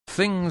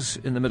Things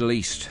in the Middle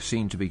East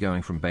seem to be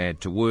going from bad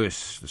to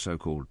worse. The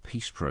so-called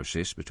peace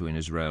process between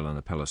Israel and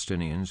the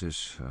Palestinians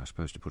is, I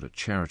suppose to put it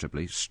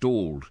charitably,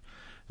 stalled.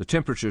 The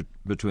temperature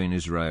between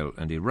Israel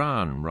and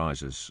Iran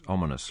rises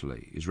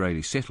ominously.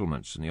 Israeli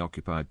settlements in the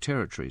occupied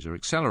territories are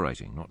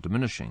accelerating, not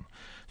diminishing.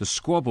 The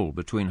squabble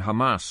between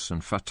Hamas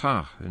and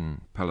Fatah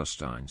in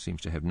Palestine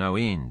seems to have no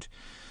end.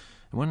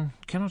 One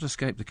cannot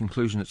escape the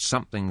conclusion that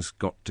something's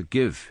got to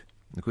give.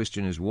 The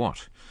question is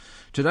what?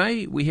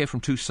 Today we hear from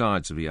two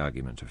sides of the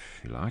argument,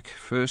 if you like.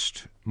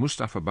 First,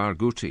 Mustafa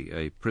Barghouti,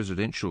 a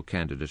presidential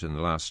candidate in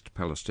the last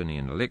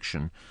Palestinian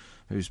election,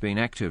 who's been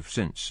active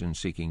since in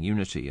seeking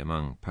unity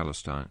among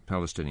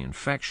Palestinian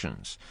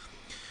factions.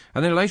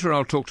 And then later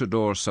I'll talk to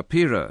Dor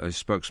Sapira, a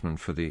spokesman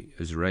for the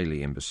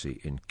Israeli embassy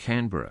in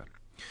Canberra.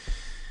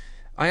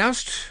 I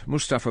asked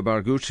Mustafa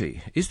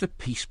Barghouti, is the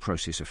peace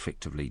process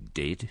effectively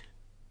dead?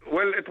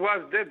 Well, it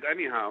was dead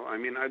anyhow. I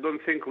mean, I don't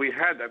think we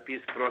had a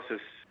peace process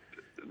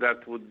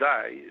that would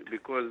die,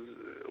 because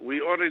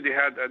we already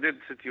had a dead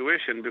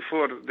situation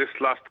before this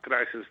last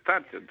crisis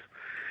started.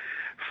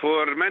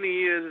 For many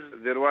years,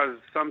 there was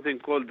something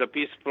called the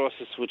peace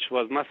process, which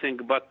was nothing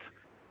but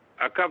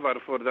a cover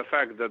for the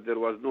fact that there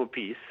was no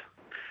peace.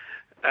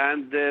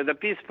 And the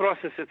peace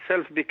process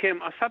itself became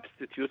a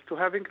substitute to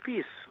having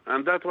peace,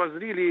 and that was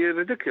really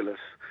ridiculous.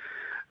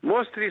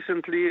 Most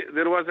recently,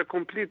 there was a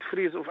complete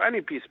freeze of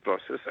any peace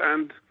process,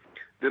 and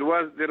there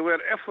were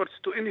efforts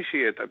to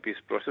initiate a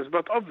peace process,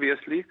 but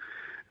obviously,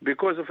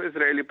 because of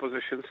Israeli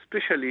positions,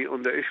 especially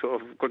on the issue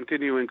of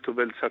continuing to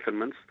build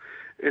settlements,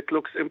 it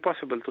looks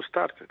impossible to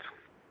start it.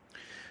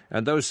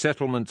 And those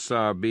settlements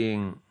are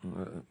being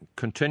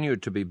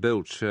continued to be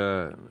built,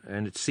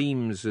 and it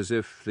seems as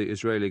if the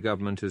Israeli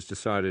government has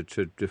decided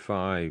to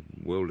defy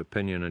world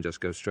opinion and just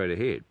go straight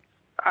ahead.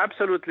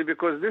 Absolutely,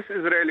 because this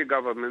Israeli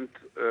government,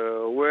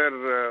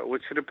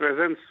 which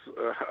represents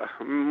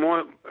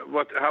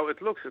how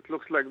it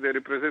looks like they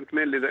represent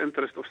mainly the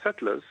interest of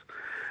settlers,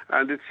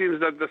 and it seems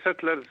that the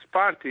settlers'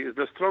 party is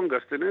the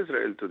strongest in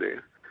Israel today.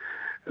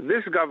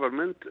 This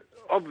government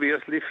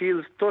obviously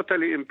feels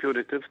totally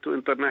imperative to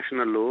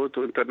international law,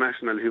 to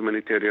international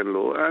humanitarian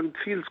law, and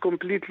feels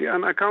completely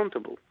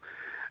unaccountable.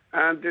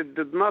 And it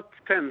did not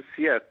sense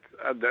yet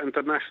at the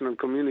international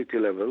community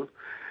level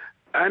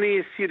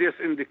any serious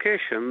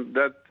indication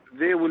that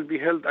they will be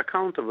held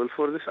accountable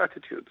for this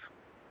attitude.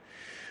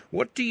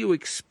 What do you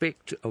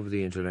expect of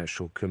the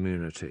international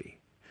community?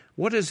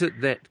 What is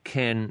it that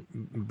can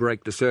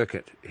break the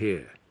circuit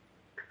here?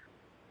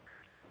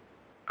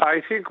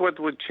 I think what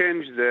would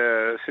change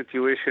the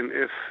situation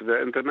if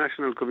the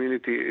international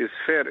community is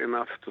fair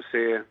enough to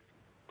say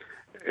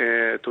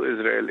to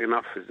Israel,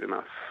 enough is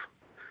enough.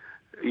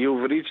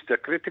 You've reached a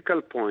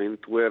critical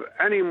point where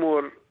any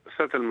more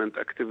settlement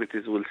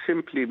activities will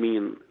simply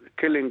mean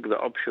killing the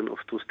option of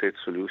two-state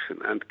solution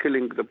and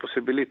killing the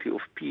possibility of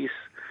peace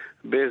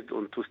based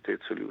on two-state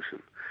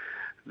solution.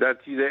 That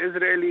the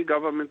Israeli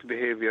government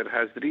behavior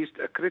has reached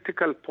a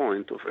critical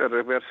point of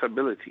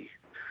irreversibility,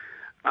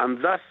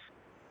 and thus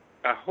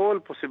a whole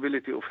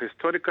possibility of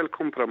historical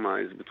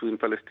compromise between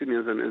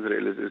Palestinians and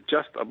Israelis is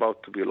just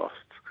about to be lost.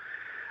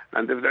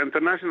 And if the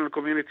international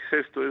community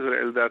says to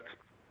Israel that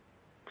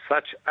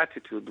such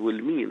attitude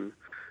will mean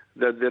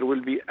that there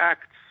will be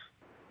acts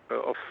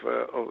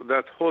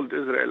that hold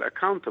Israel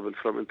accountable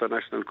from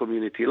international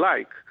community,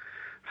 like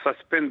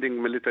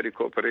suspending military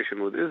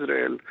cooperation with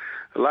Israel,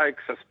 like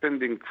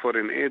suspending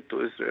foreign aid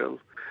to Israel,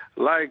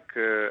 like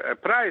a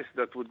price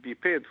that would be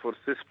paid for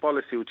this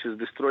policy which is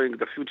destroying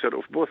the future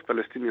of both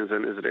Palestinians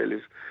and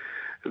Israelis,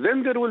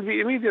 then there will be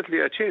immediately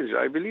a change.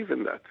 I believe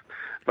in that.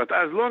 But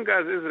as long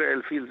as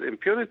Israel feels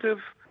impunitive,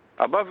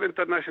 above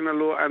international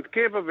law, and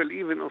capable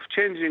even of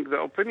changing the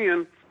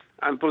opinion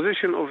and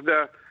position of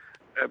the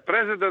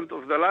president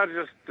of the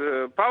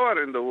largest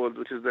power in the world,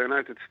 which is the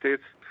United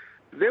States,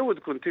 they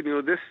would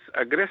continue this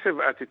aggressive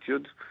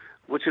attitude,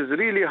 which is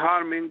really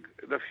harming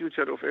the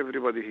future of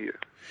everybody here.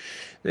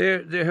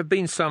 There have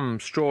been some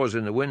straws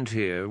in the wind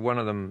here. One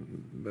of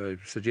them,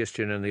 a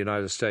suggestion in the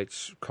United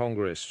States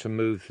Congress to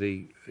move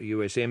the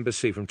U.S.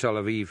 Embassy from Tel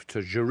Aviv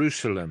to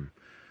Jerusalem.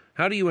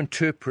 How do you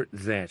interpret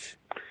that?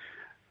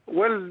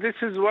 Well, this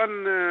is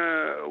one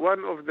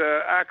of the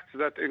acts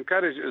that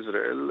encourage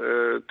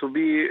Israel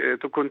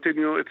to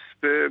continue its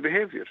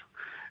behavior.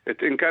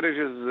 It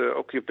encourages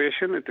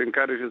occupation, it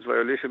encourages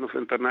violation of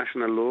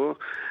international law,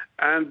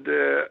 and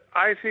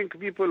I think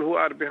people who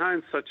are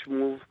behind such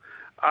move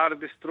are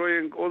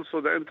destroying also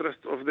the interest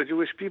of the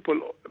Jewish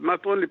people,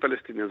 not only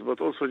Palestinians,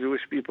 but also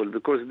Jewish people,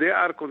 because they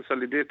are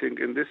consolidating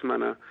in this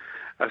manner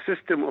a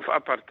system of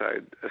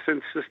apartheid, a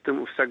system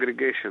of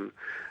segregation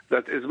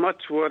that is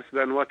much worse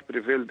than what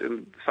prevailed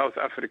in South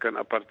African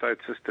apartheid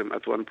system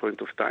at one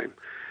point of time.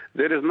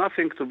 There is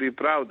nothing to be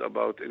proud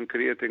about in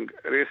creating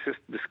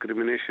racist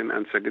discrimination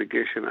and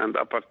segregation and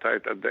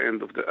apartheid at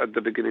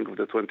the beginning of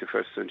the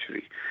 21st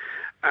century,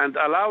 and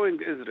allowing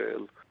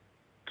Israel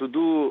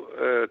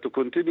to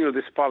continue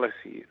this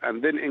policy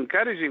and then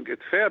encouraging it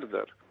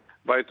further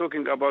by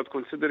talking about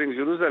considering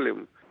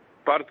Jerusalem,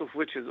 part of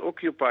which is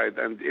occupied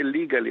and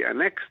illegally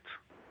annexed,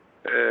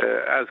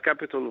 as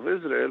capital of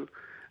Israel,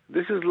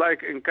 this is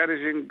like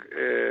encouraging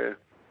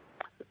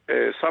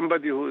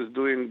somebody who is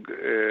doing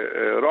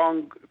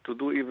wrong to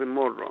do even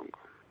more wrong.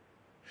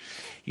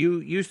 You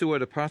use the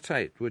word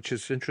apartheid, which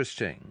is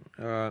interesting.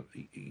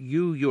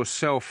 You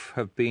yourself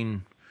have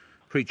been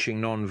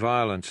preaching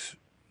non-violence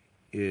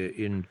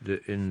in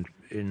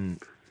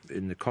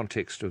the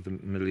context of the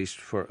Middle East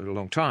for a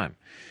long time.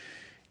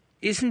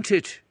 Isn't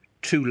it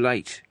too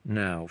late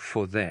now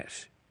for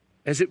that,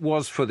 as it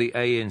was for the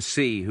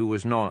ANC,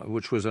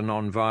 which was a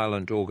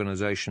non-violent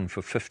organisation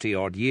for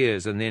 50-odd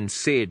years, and then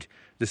said,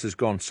 this has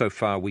gone so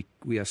far, we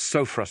are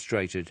so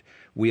frustrated,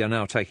 we are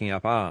now taking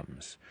up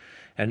arms.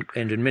 And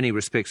in many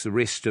respects, the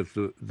rest of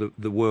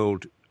the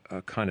world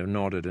kind of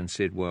nodded and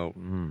said, well,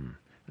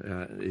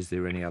 is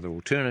there any other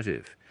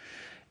alternative?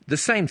 The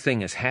same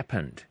thing has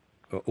happened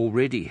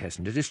already,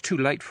 hasn't it? It's too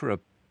late for a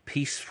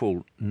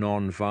peaceful,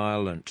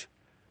 non-violent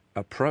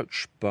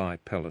approach by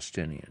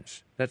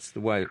Palestinians. That's the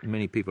way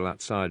many people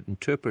outside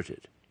interpret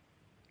it.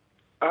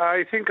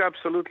 I think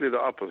absolutely the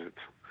opposite.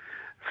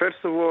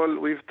 First of all,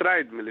 we've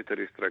tried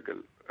military struggle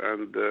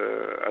and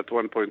at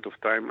one point of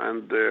time,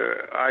 and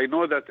I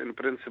know that in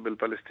principle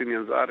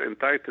Palestinians are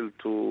entitled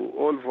to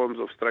all forms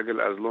of struggle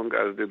as long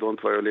as they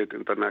don't violate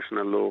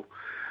international law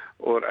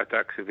or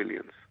attack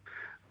civilians.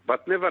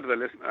 But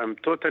nevertheless, I'm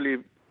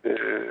totally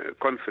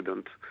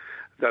confident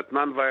that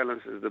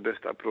non-violence is the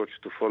best approach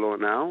to follow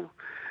now.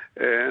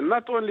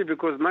 Not only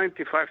because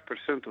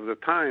 95% of the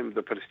time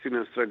the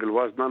Palestinian struggle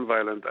was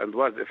non-violent and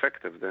was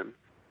effective then,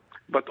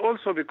 but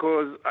also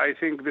because I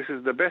think this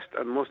is the best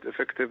and most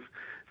effective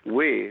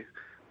way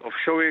of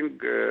showing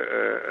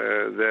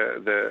the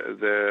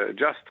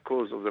just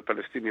cause of the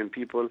Palestinian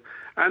people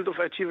and of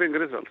achieving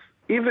results.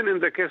 Even in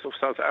the case of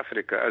South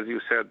Africa, as you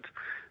said,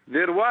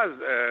 there was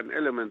an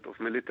element of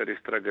military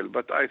struggle,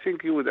 but I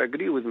think you would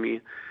agree with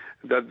me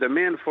that the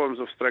main forms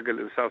of struggle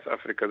in South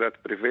Africa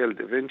that prevailed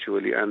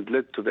eventually and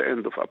led to the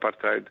end of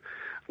apartheid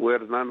were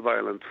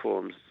non-violent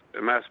forms,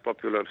 a mass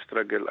popular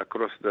struggle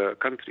across the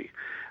country.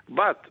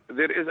 But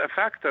there is a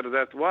factor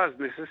that was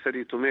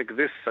necessary to make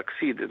this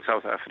succeed in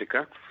South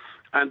Africa,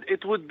 and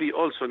it would be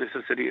also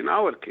necessary in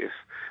our case.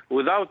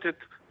 Without it,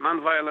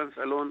 non-violence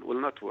alone will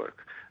not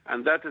work,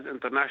 and that is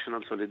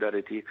international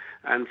solidarity,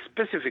 and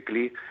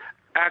specifically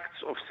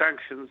acts of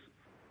sanctions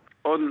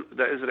on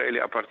the Israeli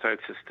apartheid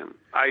system.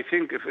 I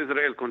think if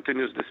Israel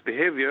continues this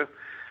behavior,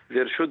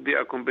 there should be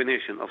a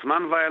combination of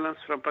non-violence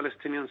from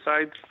Palestinian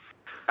side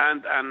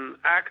and an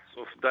act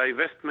of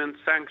divestment,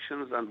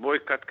 sanctions, and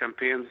boycott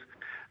campaigns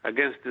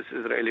against this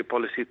Israeli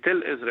policy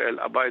till Israel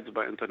abides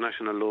by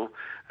international law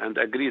and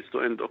agrees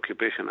to end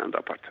occupation and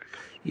apartheid.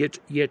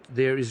 Yet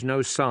there is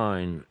no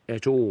sign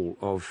at all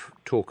of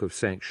talk of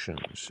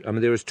sanctions. I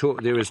mean, there is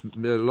a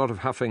lot of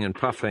huffing and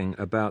puffing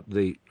about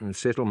the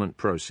settlement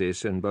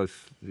process, and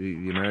both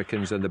the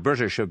Americans and the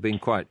British have been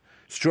quite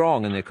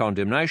strong in their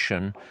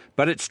condemnation,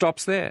 but it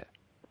stops there.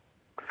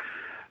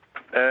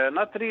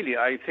 Not really.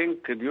 I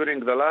think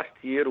during the last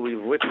year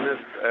we've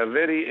witnessed a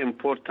very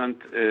important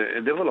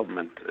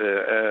development,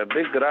 a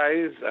big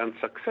rise and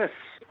success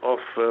of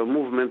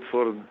movement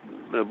for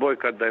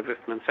boycott,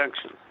 divestment,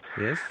 sanctions.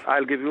 Yes.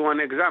 I'll give you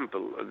one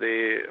example.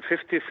 The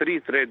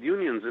 53 trade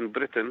unions in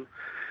Britain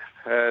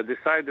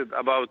decided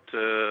about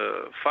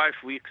 5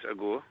 weeks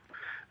ago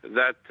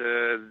that,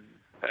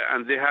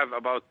 and they have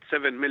about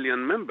 7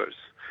 million members,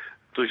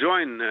 to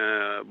join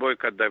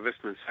boycott,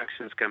 divestment,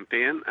 sanctions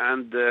campaign,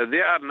 and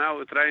they are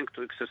now trying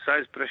to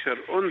exercise pressure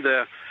on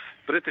the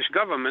British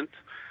government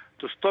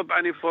to stop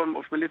any form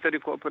of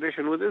military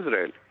cooperation with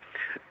Israel.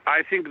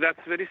 I think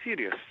that's very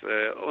serious.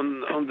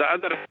 On the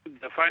other hand,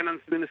 the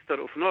finance minister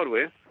of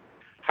Norway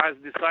has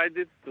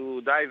decided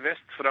to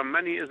divest from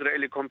many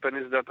Israeli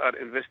companies that are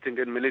investing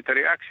in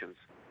military actions.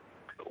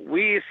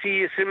 We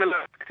see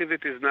similar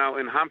activities now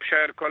in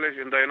Hampshire College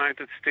in the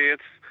United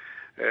States.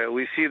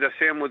 We see the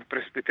same with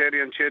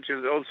Presbyterian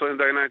churches also in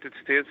the United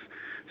States.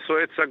 So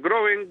it's a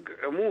growing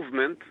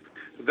movement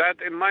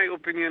that, in my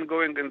opinion,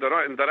 going in the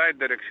right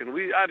direction.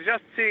 We are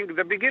just seeing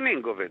the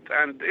beginning of it.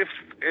 And if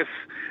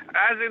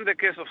as in the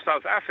case of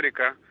South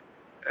Africa,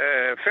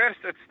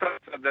 first it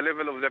starts at the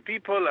level of the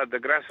people, at the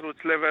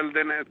grassroots level,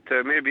 then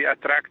it maybe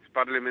attracts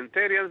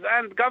parliamentarians,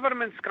 and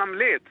governments come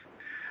late.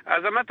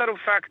 As a matter of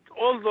fact,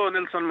 although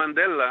Nelson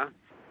Mandela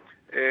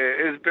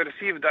is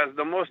perceived as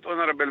the most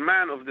honorable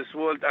man of this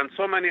world, and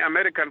so many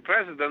American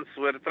presidents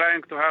were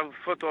trying to have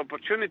photo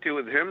opportunity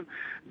with him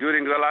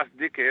during the last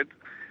decade,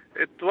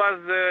 it was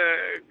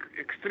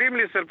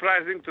extremely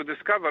surprising to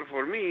discover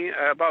for me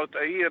about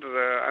a year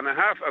and a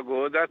half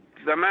ago that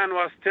the man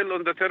was still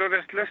on the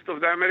terrorist list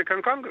of the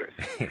American Congress.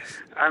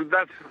 And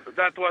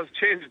that was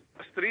changed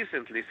just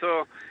recently.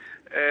 So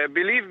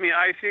believe me,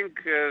 I think,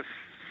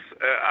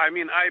 I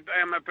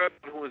am a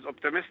person who is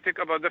optimistic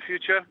about the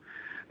future.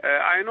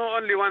 I know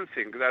only one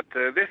thing, that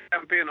this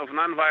campaign of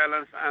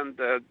non-violence and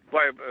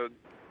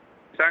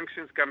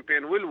sanctions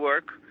campaign will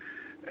work.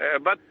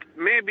 But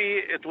maybe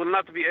it will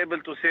not be able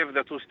to save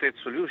the two-state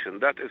solution.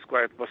 That is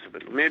quite possible.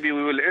 Maybe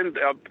we will end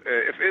up,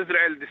 if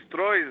Israel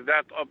destroys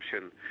that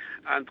option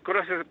and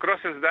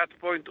crosses that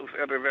point of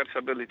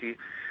irreversibility,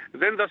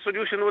 then the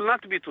solution will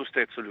not be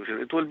two-state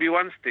solution. It will be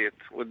one state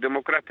with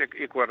democratic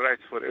equal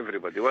rights for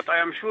everybody. What I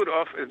am sure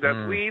of is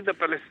that we, the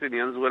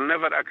Palestinians, will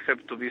never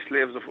accept to be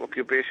slaves of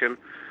occupation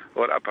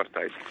or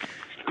apartheid.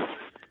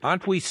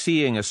 Aren't we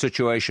seeing a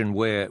situation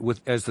where,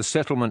 as the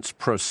settlements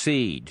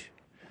proceed,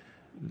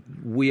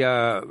 we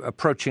are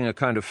approaching a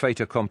kind of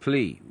fait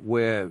accompli,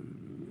 where,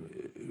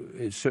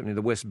 certainly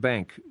the West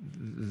Bank,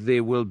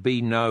 there will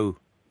be no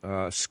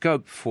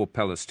scope for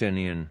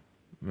Palestinian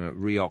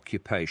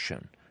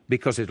reoccupation,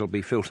 because it'll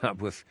be filled up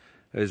with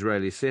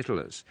Israeli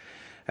settlers.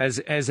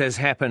 As has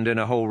happened in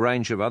a whole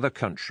range of other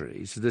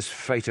countries, this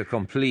fait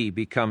accompli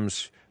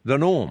becomes the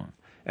norm,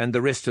 and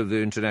the rest of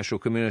the international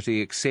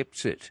community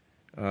accepts it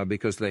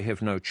because they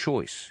have no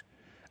choice.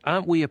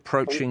 Aren't we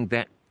approaching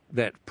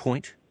that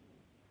point?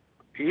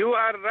 You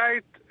are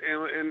right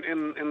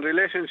in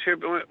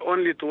relationship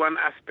only to one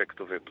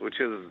aspect of it, which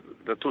is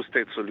the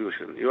two-state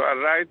solution. You are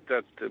right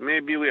that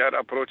maybe we are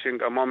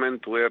approaching a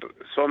moment where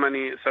so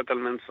many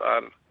settlements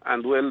are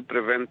and will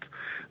prevent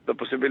the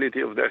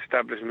possibility of the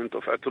establishment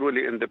of a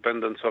truly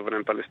independent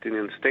sovereign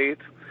Palestinian state.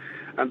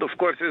 And of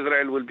course,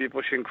 Israel will be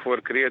pushing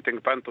for creating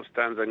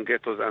pantostans and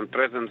ghettos and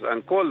prisons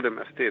and call them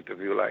a state, if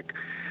you like.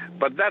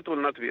 But that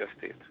will not be a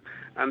state.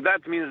 And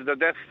that means the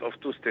death of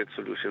two-state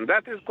solution.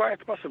 That is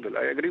quite possible.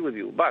 I agree with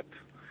you. But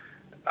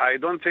I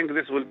don't think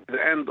this will be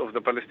the end of the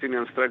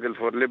Palestinian struggle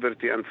for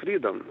liberty and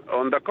freedom.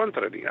 On the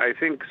contrary, I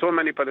think so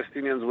many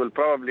Palestinians will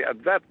probably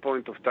at that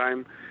point of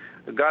time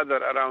gather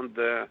around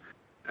the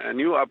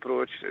new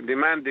approach,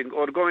 demanding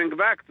or going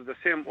back to the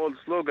same old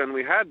slogan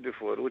we had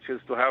before, which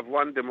is to have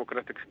one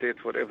democratic state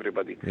for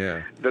everybody.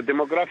 Yeah. The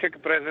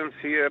demographic presence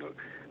here,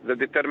 the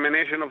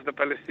determination of the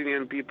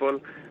Palestinian people,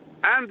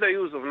 and the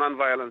use of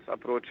nonviolence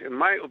approach, in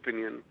my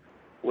opinion,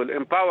 will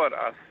empower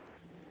us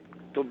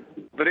to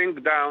bring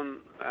down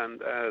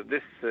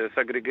this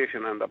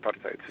segregation and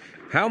apartheid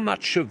system. How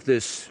much of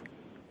this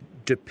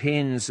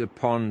depends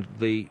upon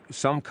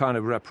some kind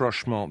of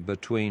rapprochement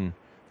between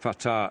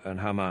Fatah and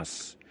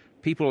Hamas?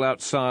 People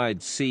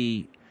outside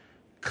see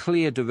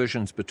clear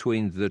divisions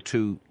between the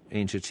two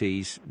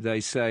entities.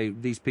 They say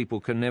these people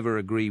can never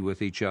agree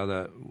with each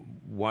other.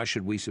 Why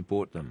should we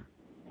support them?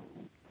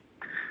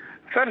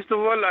 First of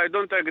all, I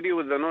don't agree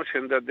with the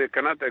notion that they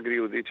cannot agree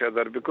with each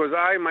other, because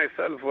I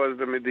myself was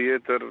the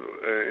mediator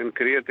in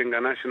creating a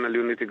national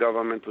unity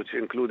government which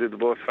included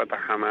both Fatah,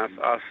 Hamas,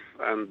 us,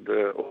 and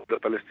all the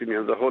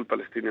Palestinians, the whole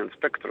Palestinian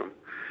spectrum.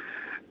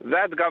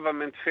 That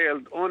government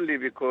failed only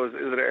because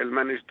Israel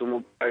managed to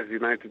mobilize the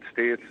United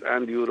States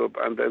and Europe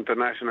and the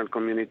international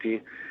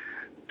community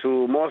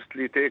to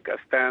mostly take a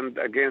stand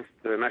against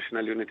the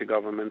national unity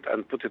government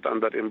and put it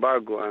under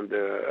embargo and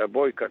a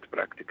boycott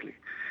practically.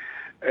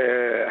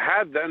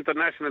 Had the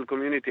international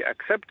community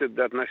accepted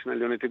that national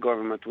unity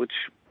government,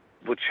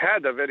 which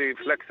had a very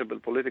flexible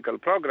political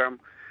program,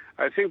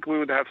 I think we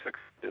would have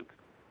succeeded.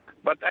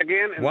 But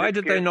again, why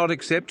did they not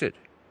accept it?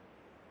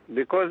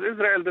 Because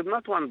Israel did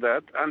not want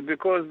that, and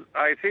because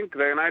I think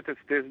the United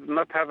States did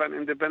not have an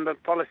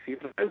independent policy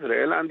for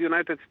Israel, and the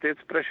United States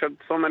pressured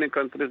so many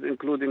countries,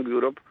 including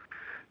Europe,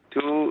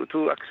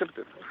 to accept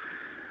it.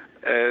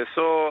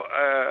 So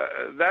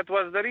that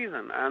was the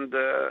reason. And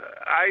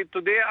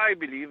today I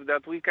believe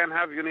that we can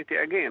have unity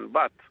again,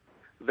 but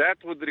that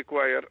would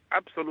require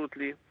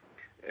absolutely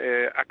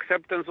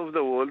acceptance of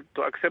the world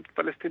to accept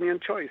Palestinian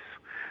choice.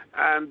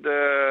 And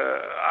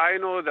I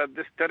know that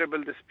this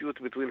terrible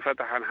dispute between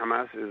Fatah and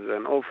Hamas is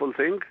an awful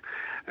thing.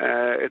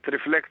 It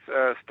reflects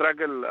a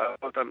struggle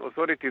about an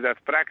authority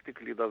that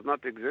practically does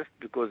not exist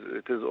because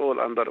it is all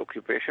under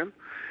occupation.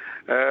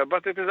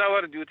 But it is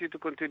our duty to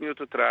continue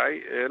to try,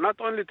 not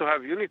only to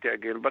have unity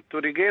again, but to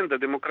regain the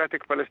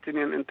democratic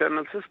Palestinian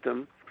internal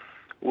system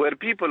where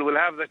people will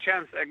have the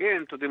chance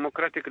again to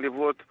democratically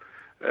vote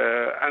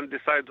and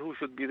decide who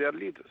should be their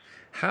leaders.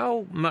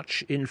 How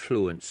much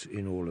influence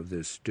in all of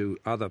this do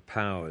other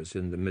powers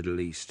in the Middle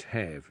East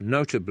have,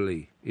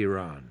 notably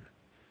Iran?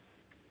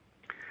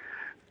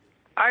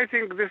 I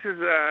think this is,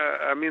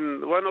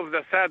 one of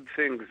the sad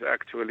things,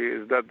 actually,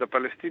 is that the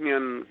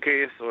Palestinian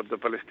case or the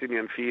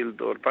Palestinian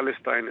field or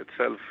Palestine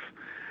itself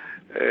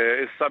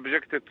is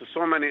subjected to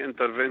so many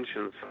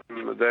interventions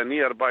from the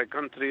nearby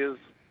countries,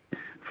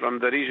 from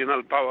the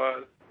regional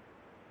powers,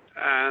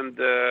 and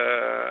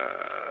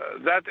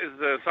that is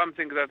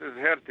something that is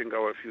hurting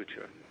our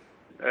future.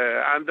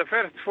 And the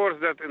first force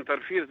that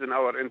interferes in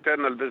our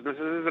internal business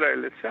is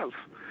Israel itself,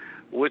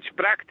 which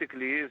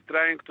practically is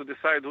trying to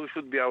decide who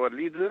should be our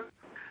leader,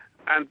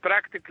 and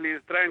practically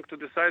is trying to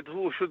decide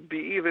who should be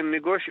even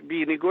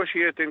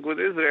negotiating with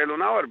Israel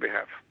on our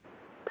behalf.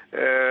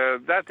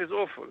 That is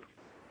awful.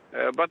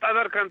 But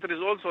other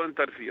countries also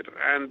interfere,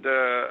 and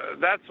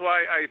that's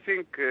why I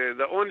think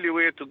the only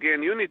way to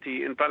gain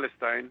unity in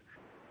Palestine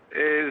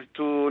is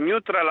to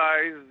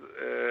neutralize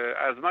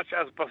as much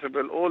as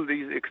possible all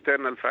these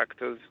external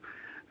factors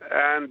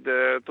and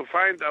to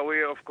find a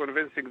way of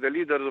convincing the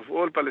leaders of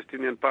all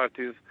Palestinian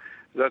parties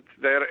that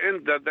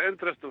the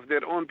interest of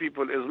their own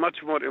people is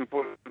much more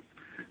important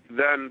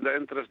than the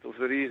interest of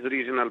these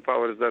regional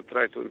powers that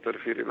try to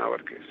interfere in our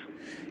case.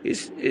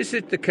 Is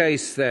it the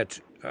case that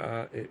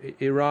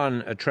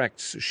Iran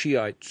attracts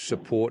Shiite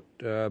support,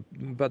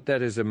 but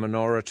that is a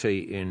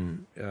minority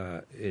in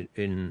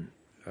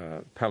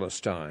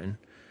Palestine,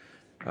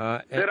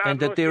 and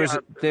that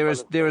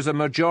there is a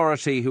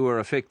majority who are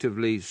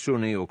effectively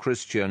Sunni or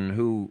Christian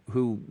who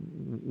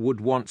would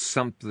want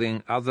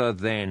something other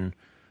than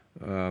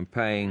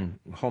paying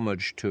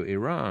homage to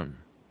Iran?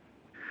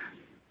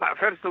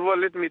 First of all,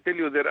 let me tell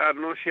you, there are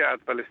no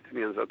Shiite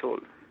Palestinians at all.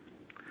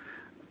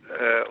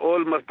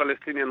 All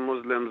Palestinian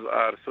Muslims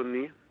are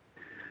Sunni,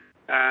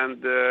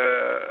 and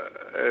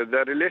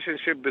the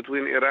relationship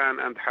between Iran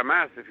and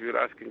Hamas, if you're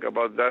asking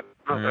about that,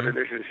 not a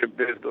relationship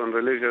based on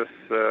religious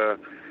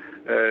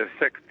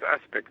sect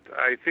aspect.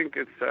 I think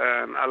it's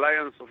an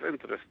alliance of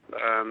interest,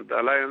 and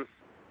alliance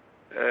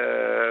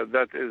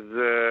that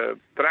is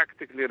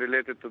practically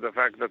related to the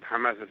fact that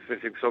Hamas is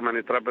facing so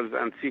many troubles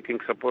and seeking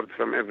support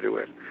from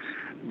everywhere.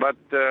 But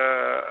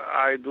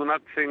I do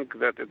not think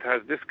that it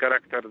has this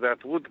character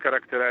that would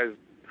characterize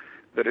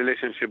the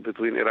relationship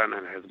between Iran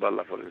and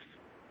Hezbollah, for instance.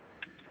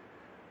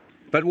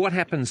 But what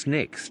happens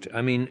next?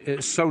 I mean,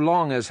 so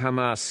long as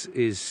Hamas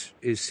is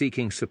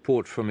seeking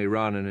support from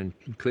Iran and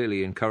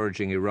clearly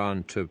encouraging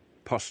Iran to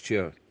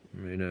posture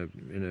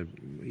even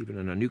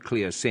in a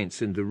nuclear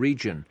sense in the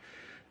region,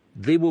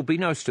 there will be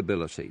no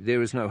stability.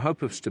 There is no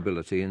hope of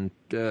stability, and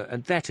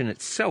that in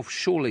itself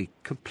surely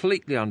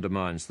completely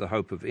undermines the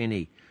hope of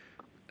any,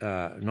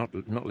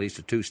 not least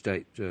a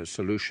two-state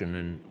solution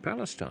in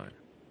Palestine.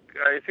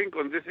 I think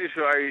on this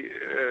issue I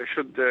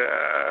should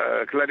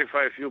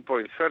clarify a few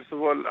points. First of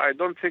all, I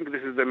don't think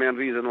this is the main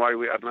reason why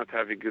we are not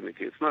having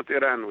unity. It's not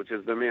Iran which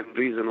is the main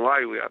reason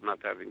why we are not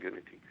having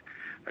unity.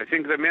 I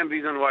think the main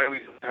reason why we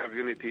don't have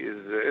unity is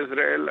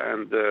Israel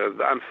and the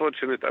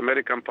unfortunate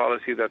American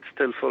policy that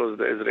still follows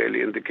the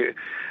Israeli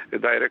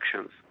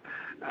directions.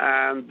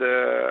 And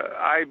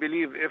I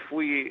believe if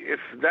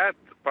that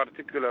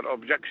particular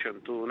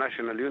objection to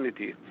national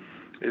unity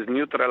is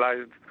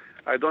neutralized,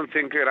 I don't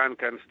think Iran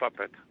can stop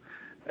it.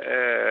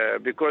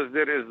 Because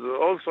there is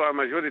also a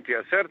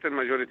certain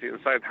majority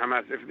inside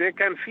Hamas. If they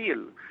can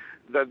feel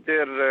that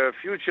their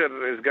future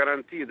is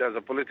guaranteed as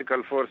a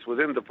political force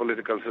within the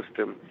political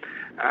system,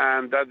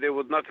 and that they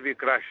would not be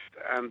crushed,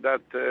 and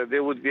that they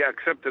would be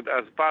accepted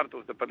as part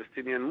of the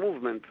Palestinian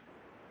movement,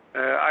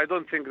 I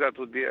don't think that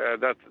would be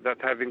that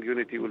having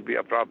unity will be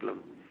a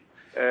problem.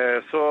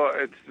 So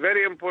it's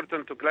very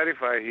important to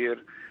clarify here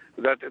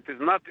that it is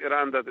not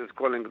Iran that is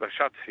calling the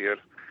shots here,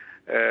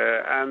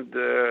 and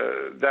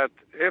that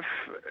if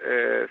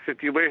a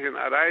situation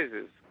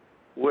arises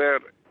where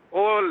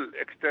all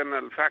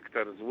external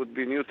factors would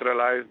be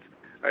neutralized,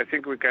 I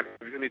think we can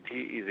have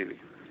unity easily.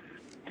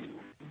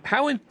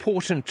 How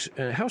important,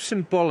 how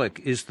symbolic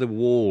is the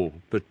wall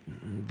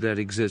that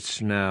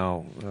exists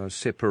now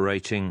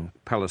separating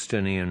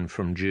Palestinian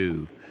from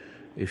Jew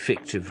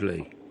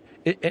effectively?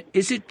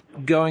 Is it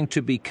going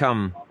to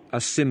become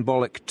a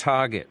symbolic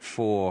target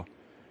for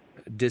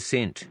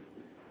dissent?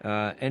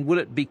 And will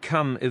it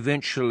become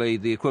eventually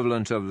the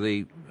equivalent of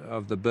the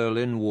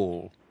Berlin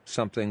Wall,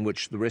 something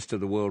which the rest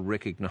of the world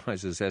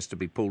recognizes has to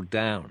be pulled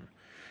down?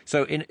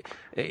 So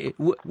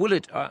will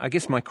it, I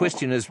guess my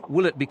question is,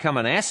 will it become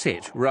an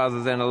asset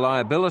rather than a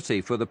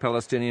liability for the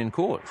Palestinian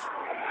cause?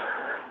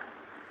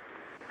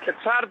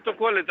 It's hard to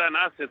call it an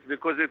asset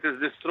because it is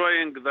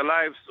destroying the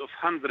lives of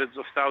hundreds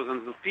of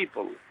thousands of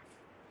people.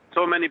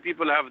 So many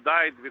people have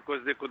died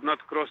because they could not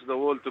cross the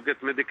wall to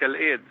get medical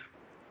aid.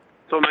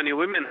 So many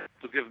women had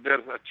to give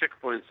birth at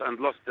checkpoints and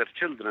lost their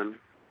children.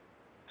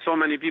 So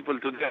many people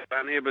today are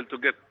unable to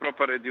get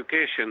proper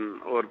education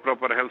or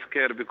proper health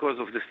care because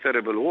of this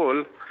terrible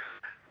wall.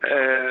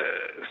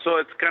 So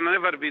it can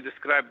never be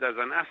described as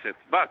an asset.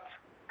 But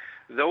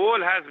the wall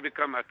has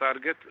become a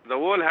target. The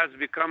wall has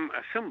become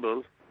a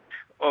symbol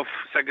of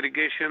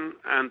segregation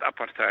and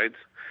apartheid.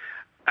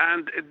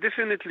 And it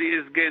definitely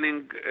is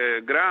gaining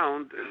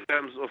ground in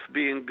terms of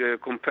being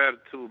compared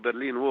to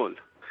Berlin Wall.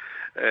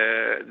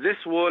 This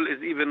wall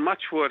is even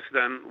much worse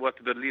than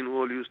what Berlin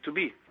Wall used to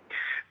be.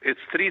 It's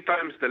 3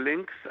 times the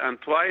length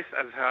and twice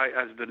as high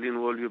as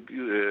Berlin Wall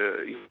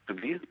used to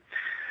be.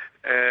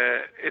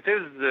 It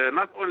is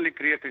not only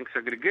creating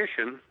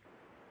segregation,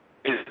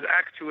 it is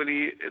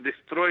actually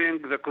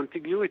destroying the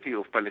contiguity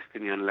of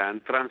Palestinian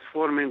land,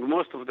 transforming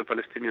most of the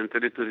Palestinian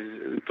territories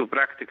into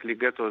practically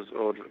ghettos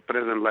or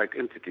prison-like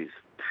entities.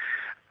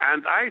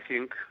 And I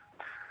think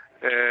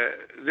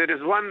there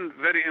is one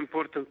very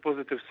important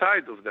positive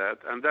side of that,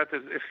 and that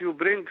is if you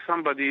bring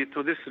somebody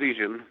to this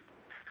region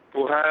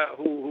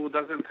who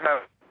doesn't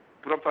have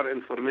proper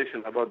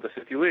information about the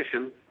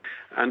situation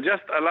and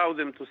just allow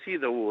them to see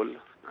the wall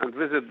and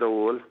visit the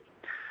wall,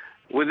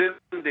 within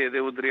a day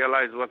they would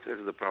realize what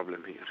is the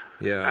problem here.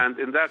 Yeah. And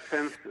in that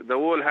sense, the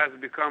wall has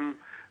become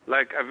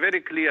like a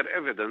very clear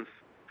evidence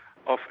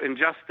of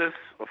injustice,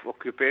 of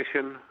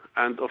occupation,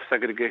 and of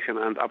segregation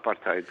and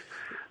apartheid.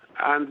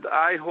 And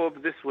I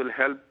hope this will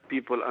help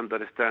people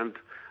understand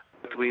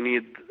that we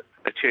need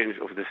a change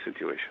of this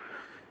situation.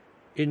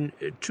 In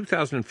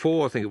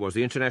 2004, I think it was,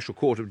 the International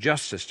Court of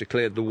Justice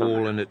declared the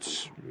wall and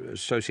its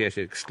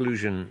associated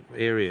exclusion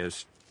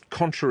areas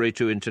contrary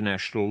to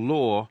international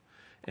law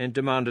and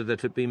demanded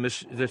that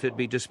it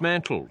be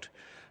dismantled.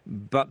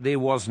 But there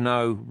was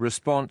no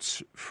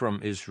response from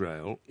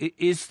Israel.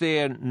 Is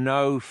there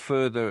no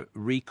further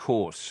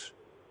recourse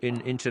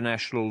in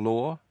international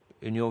law,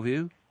 in your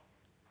view?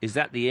 Is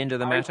that the end of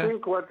the matter? I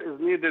think what is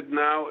needed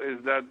now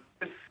is that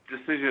this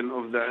decision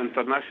of the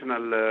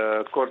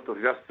International Court of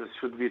Justice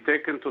should be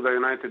taken to the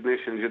United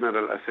Nations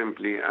General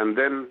Assembly, and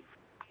then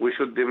we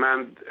should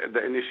demand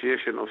the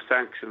initiation of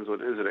sanctions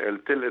on Israel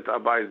till it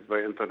abides by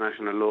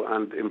international law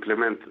and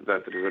implement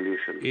that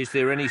resolution. Is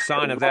there any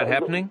sign of that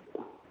happening?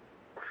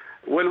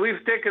 Well,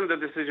 we've taken the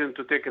decision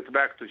to take it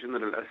back to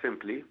General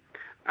Assembly,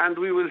 and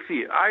we will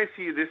see. I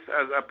see this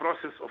as a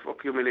process of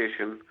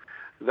accumulation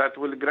that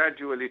will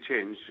gradually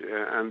change,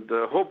 and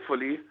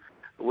hopefully,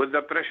 with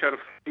the pressure of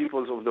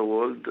peoples of the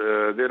world,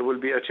 there will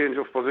be a change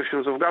of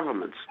positions of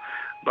governments.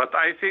 But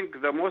I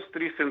think the most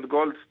recent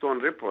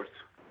Goldstone report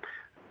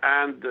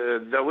and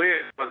the way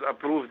it was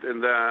approved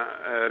in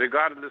the,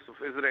 regardless of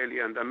Israeli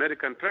and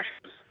American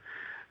pressures,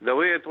 the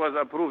way it was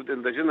approved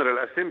in the General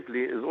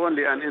Assembly is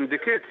only an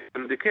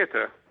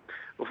indicator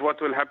of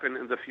what will happen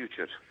in the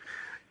future.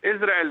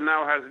 Israel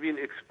now has been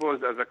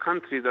exposed as a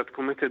country that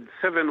committed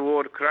 7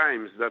 war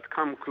crimes that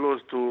come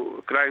close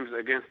to crimes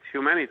against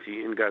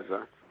humanity in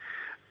Gaza.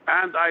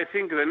 And I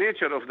think the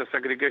nature of the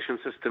segregation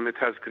system it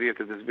has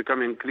created is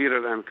becoming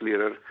clearer and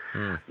clearer.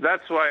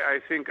 That's why I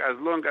think as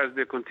long as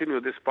they continue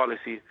this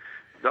policy,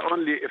 the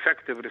only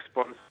effective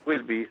response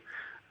will be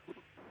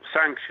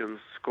sanctions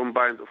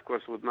combined, of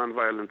course, with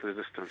nonviolent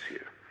resistance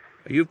here.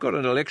 You've got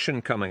an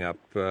election coming up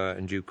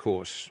in due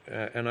course,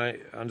 and I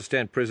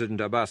understand President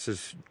Abbas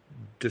has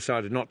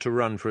decided not to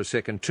run for a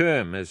second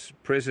term as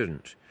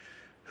president.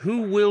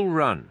 Who will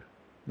run?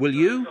 Will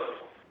you?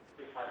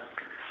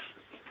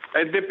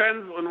 It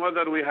depends on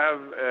whether we have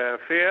a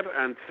fair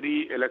and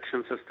free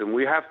election system.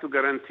 We have to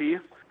guarantee.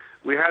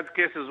 We had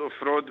cases of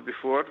fraud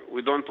before.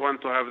 We don't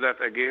want to have that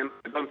again.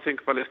 I don't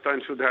think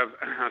Palestine should have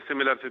a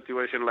similar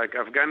situation like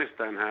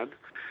Afghanistan had.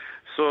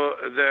 So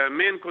the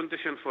main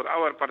condition for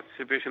our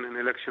participation in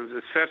elections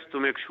is first to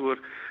make sure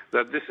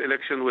that this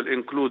election will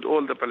include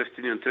all the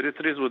Palestinian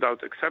territories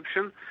without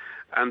exception,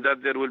 and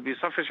that there will be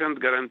sufficient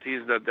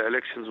guarantees that the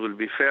elections will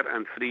be fair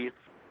and free,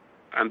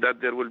 and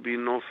that there will be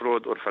no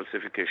fraud or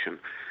falsification.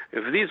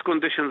 If these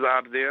conditions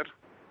are there,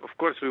 of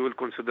course we will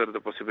consider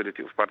the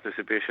possibility of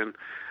participation,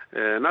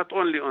 not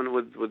only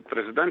with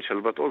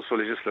presidential, but also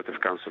legislative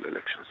council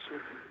elections.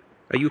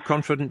 Are you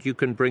confident you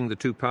can bring the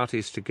two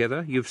parties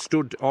together? You've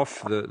stood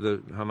off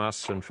the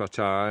Hamas and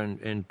Fatah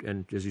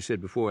and as you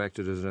said before,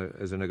 acted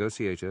as a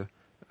negotiator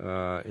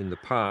in the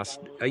past.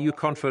 Are you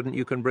confident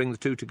you can bring the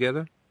two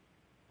together?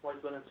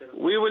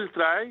 We will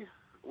try.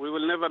 We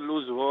will never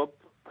lose hope.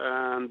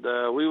 And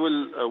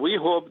we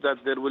hope that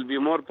there will be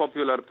more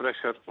popular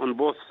pressure on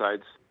both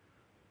sides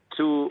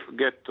to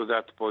get to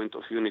that point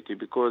of unity,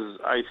 because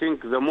I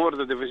think the more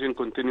the division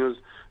continues,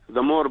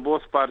 the more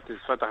both parties,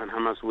 Fatah and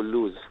Hamas, will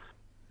lose.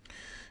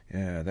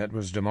 Yeah, that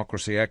was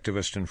democracy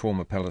activist and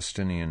former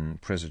Palestinian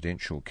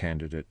presidential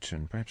candidate,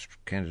 and perhaps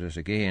candidate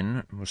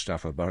again,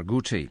 Mustafa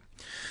Barghouti.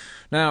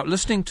 Now,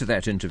 listening to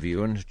that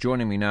interview, and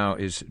joining me now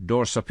is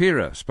Dor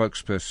Sapira,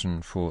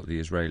 spokesperson for the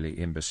Israeli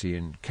Embassy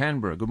in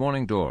Canberra. Good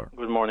morning, Dor.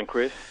 Good morning,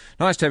 Chris.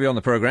 Nice to have you on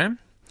the programme.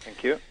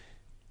 Thank you.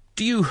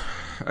 Do you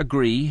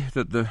agree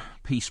that the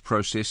peace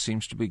process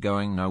seems to be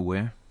going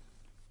nowhere?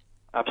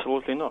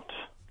 Absolutely not.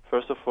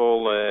 First of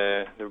all,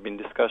 there have been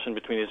discussions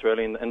between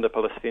Israeli and the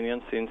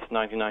Palestinians since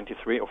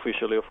 1993,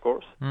 officially, of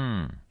course,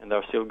 and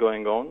they're still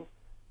going on.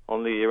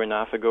 Only a year and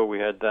a half ago, we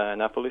had the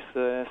Annapolis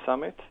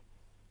summit,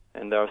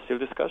 and there are still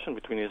discussions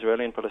between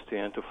Israeli and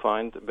Palestinian to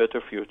find a better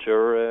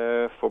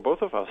future for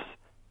both of us.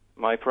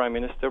 My Prime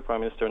Minister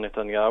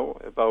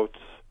Netanyahu, about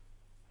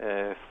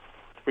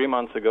 3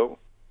 months ago,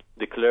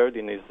 declared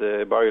in his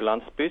Bar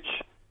Ilan speech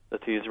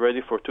that he is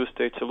ready for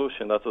two-state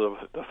solution. That was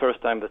the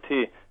first time that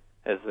he,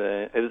 as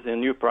a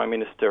new Prime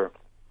Minister,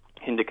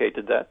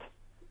 indicated that,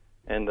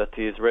 and that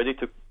he is ready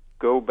to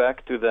go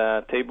back to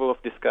the table of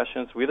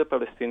discussions with the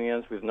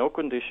Palestinians with no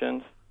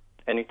conditions,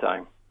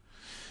 anytime.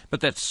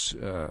 But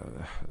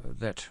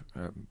that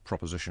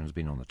proposition has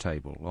been on the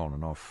table on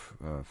and off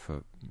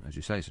for, as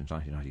you say, since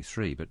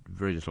 1993, but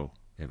very little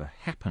ever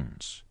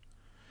happens.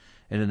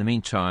 And in the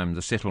meantime,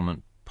 the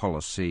settlement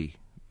policy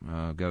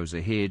goes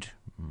ahead,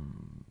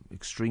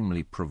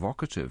 extremely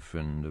provocative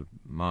in the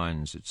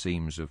minds, it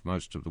seems, of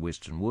most of the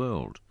Western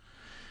world.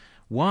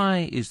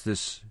 Why is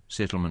this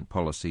settlement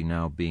policy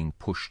now being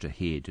pushed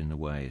ahead in the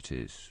way it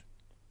is?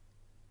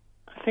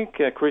 I think,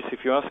 Chris, if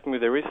you ask me,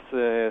 there is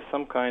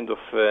some kind of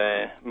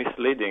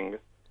misleading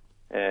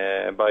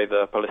by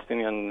the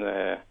Palestinian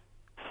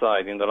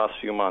side in the last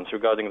few months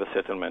regarding the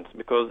settlements,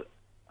 because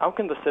how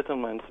can the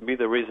settlements be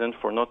the reason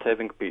for not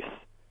having peace?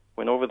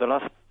 When over the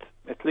last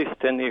at least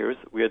 10 years,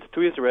 we had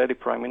 2 Israeli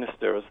prime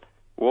ministers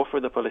who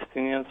offered the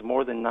Palestinians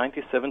more than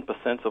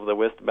 97% of the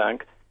West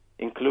Bank,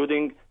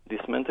 including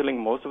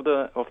dismantling most of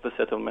the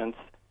settlements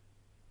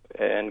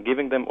and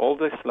giving them all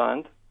this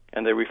land,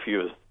 and they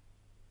refused.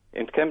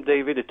 In Camp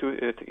David, at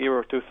the year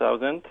of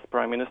 2000,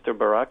 Prime Minister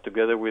Barak,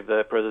 together with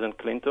President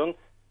Clinton,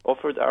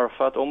 offered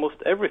Arafat almost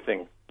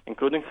everything,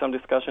 including some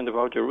discussion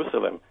about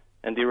Jerusalem,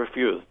 and he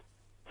refused.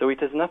 So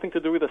it has nothing to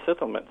do with the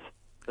settlements.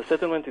 The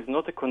settlement is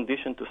not a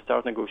condition to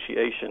start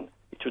negotiation.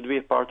 It should be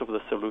a part of the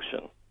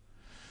solution.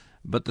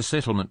 But the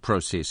settlement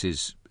process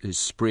is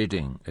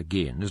spreading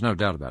again. There's no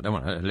doubt about it,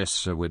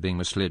 unless we're being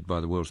misled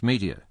by the world's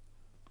media.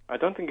 I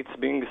don't think it's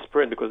being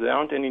spread because there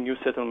aren't any new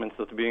settlements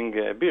that are being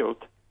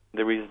built.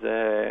 There is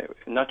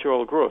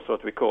natural growth,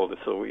 what we call it.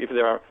 So if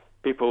there are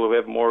people who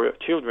have more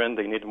children,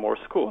 they need more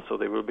schools, so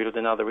they will build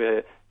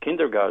another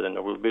kindergarten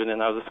or will build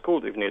another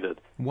school if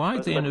needed. Why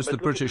then is the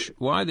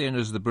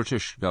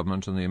British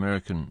government and the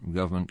American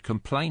government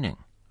complaining?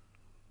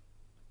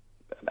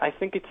 I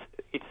think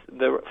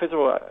first of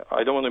all,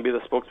 I don't want to be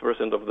the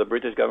spokesperson of the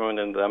British government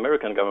and the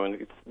American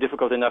government. It's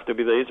difficult enough to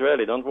be the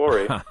Israeli, don't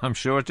worry. I'm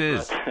sure it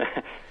is.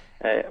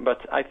 But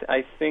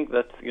I think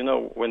that,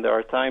 when there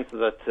are times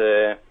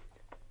that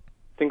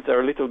things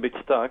are a little bit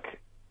stuck,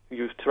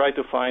 you try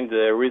to find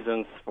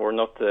reasons for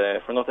not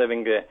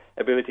having the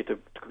ability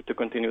to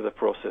continue the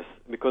process.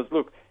 Because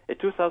look, in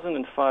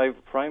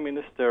 2005, Prime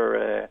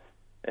Minister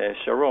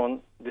Sharon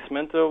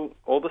dismantled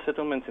all the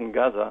settlements in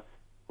Gaza,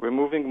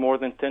 removing more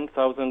than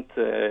 10,000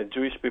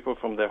 Jewish people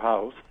from their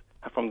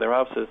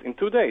houses in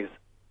 2 days,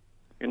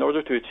 in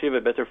order to achieve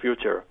a better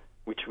future,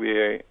 which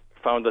we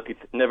found that it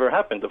never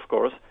happened, of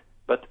course,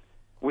 but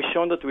we've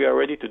shown that we are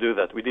ready to do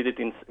that. We did it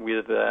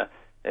with a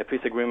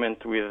peace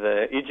agreement with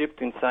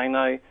Egypt in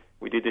Sinai.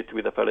 We did it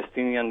with the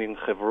Palestinians in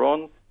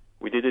Hebron.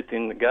 We did it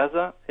in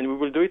Gaza, and we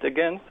will do it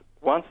again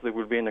once there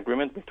will be an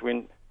agreement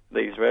between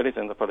the Israelis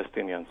and the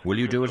Palestinians. Will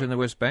you do it in the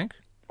West Bank?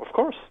 Of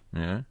course.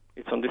 Yeah.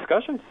 It's on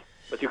discussions.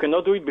 But you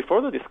cannot do it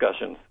before the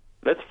discussions.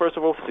 Let's first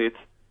of all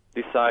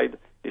decide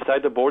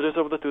the borders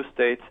of the 2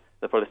 states.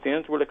 The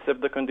Palestinians will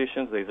accept the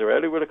conditions, the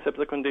Israeli will accept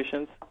the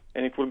conditions,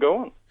 and it will go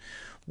on.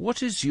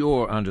 What is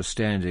your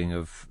understanding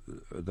of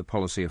the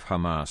policy of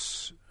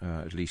Hamas,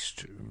 at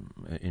least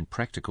in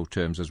practical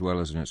terms as well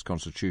as in its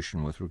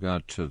constitution, with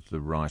regard to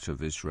the right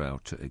of Israel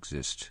to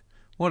exist?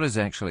 What is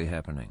actually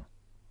happening?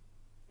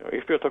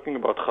 If you're talking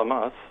about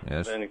Hamas,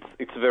 yes, then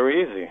it's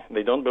very easy.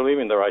 They don't believe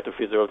in the right of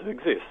Israel to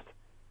exist.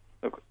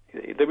 Look,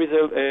 there is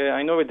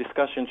I know a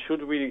discussion,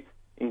 should we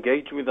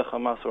engage with the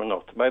Hamas or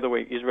not? By the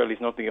way, Israel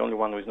is not the only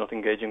one who is not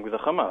engaging with the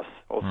Hamas.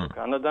 Also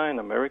Canada and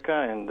America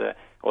and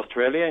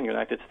Australia and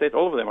United States,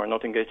 all of them are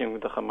not engaging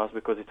with the Hamas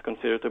because it's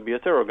considered to be a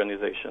terror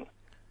organization.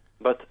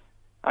 But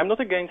I'm not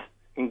against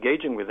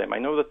engaging with them. I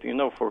know that,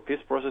 for peace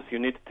process you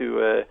need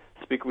to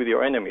speak with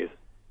your enemies.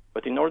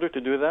 But in order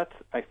to do that,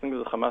 I think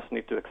the Hamas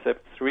need to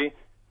accept 3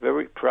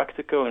 very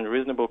practical and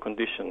reasonable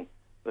conditions.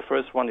 The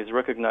first one is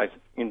recognize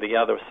in the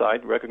other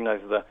side,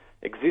 recognize the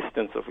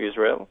existence of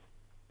Israel.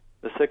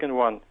 The second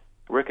one,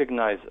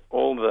 recognize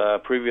all the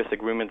previous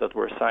agreements that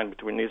were signed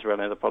between Israel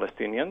and the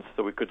Palestinians,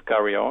 so we could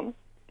carry on.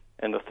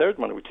 And the third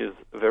one, which is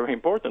a very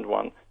important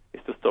one,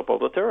 is to stop all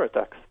the terror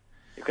attacks.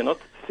 You cannot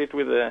sit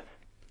with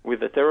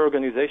the terror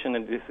organization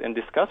and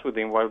discuss with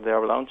them while they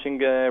are launching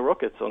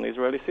rockets on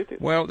Israeli cities.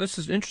 Well, this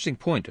is an interesting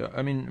point.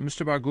 I mean,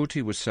 Mr.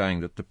 Barghouti was saying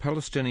that the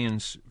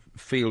Palestinians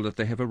feel that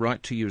they have a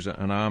right to use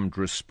an armed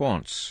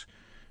response,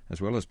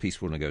 as well as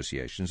peaceful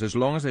negotiations, as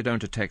long as they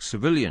don't attack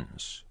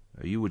civilians.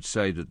 You would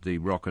say that the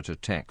rocket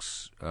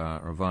attacks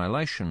are a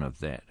violation of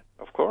that.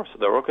 Of course.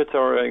 The rockets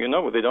are,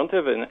 they don't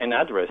have an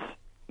address.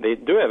 They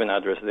do have an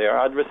address. They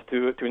are addressed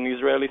to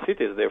Israeli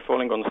cities. They're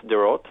falling on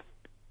Sderot.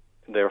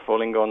 They're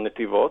falling on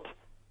Netivot.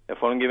 They're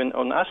falling even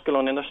on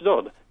Ashkelon and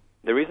Ashdod.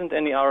 There isn't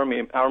any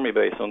army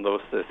base on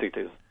those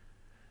cities.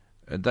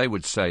 They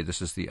would say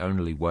this is the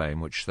only way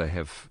in which they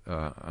have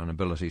an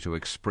ability to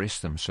express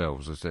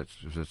themselves, if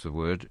that's the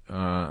word,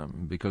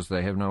 because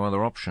they have no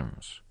other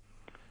options.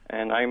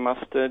 And I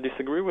must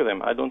disagree with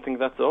them. I don't think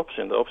that's the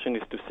option. The option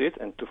is to sit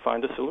and to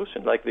find a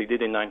solution, like they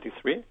did in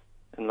 93,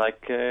 and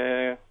like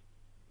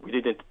we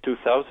did in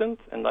 2000,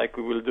 and like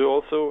we will do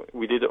also.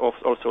 We did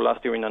also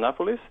last year in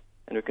Annapolis,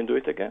 and we can do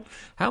it again.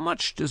 How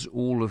much does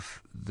all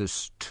of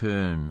this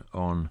turn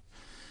on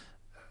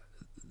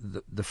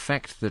the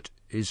fact that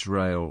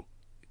Israel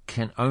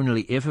can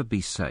only ever be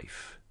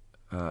safe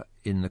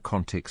in the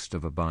context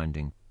of a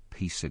binding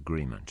peace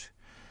agreement?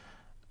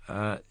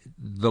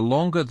 The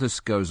longer this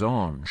goes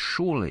on,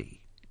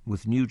 surely,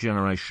 with new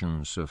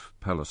generations of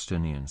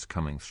Palestinians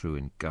coming through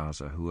in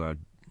Gaza who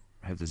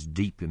have this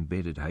deep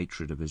embedded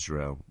hatred of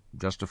Israel,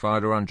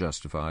 justified or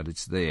unjustified,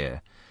 it's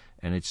there,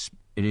 and it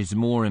is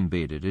more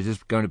embedded. It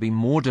is going to be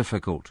more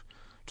difficult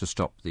to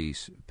stop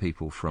these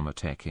people from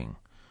attacking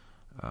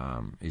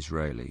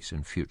Israelis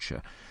in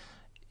future.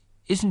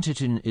 Isn't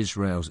it in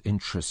Israel's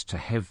interest to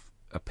have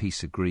a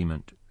peace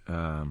agreement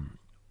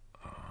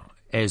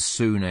as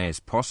soon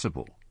as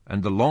possible,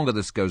 And the longer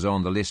this goes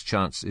on, the less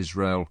chance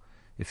Israel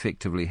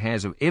effectively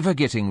has of ever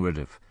getting rid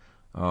of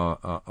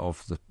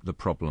the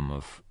problem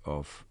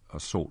of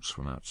assaults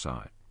from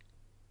outside.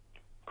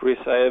 Chris,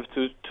 I have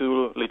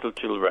two little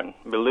children.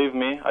 Believe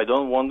me, I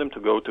don't want them to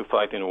go to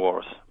fight in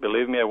wars.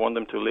 Believe me, I want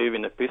them to live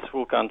in a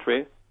peaceful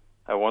country.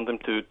 I want them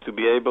to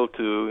be able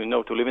to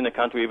live in a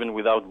country even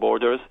without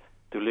borders,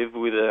 to live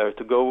with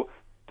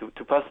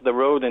to pass the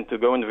road and to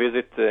go and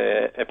visit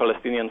a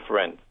Palestinian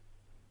friend.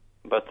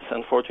 But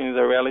unfortunately,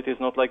 the reality is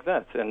not like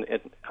that. And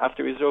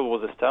after Israel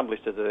was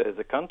established as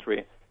a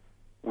country,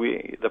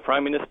 the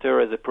Prime Minister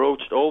has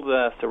approached all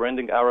the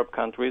surrounding Arab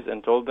countries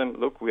and told them,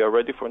 look, we are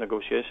ready for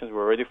negotiations,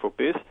 we're ready for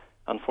peace.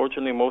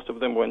 Unfortunately, most of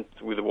them went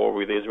with war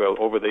with Israel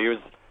over the years,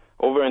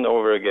 over and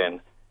over again.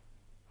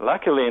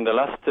 Luckily, in the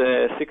last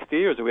 60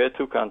 years, we had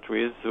two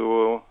countries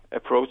who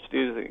approached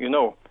this,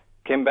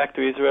 came back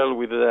to Israel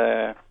with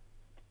the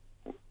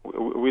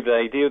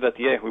idea that,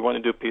 we want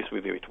to do peace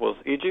with you. It was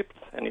Egypt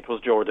and it was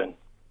Jordan.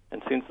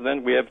 And since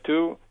then, we have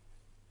two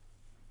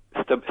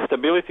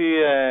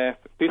stability,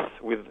 peace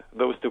with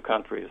those two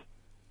countries.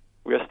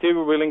 We are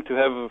still willing to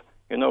have,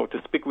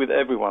 to speak with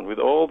everyone, with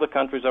all the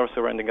countries that are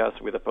surrounding us,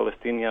 with the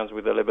Palestinians,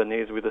 with the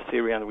Lebanese, with the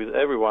Syrians, with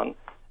everyone,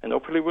 and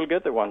hopefully we'll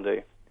get there one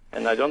day.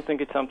 And I don't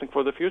think it's something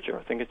for the future.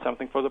 I think it's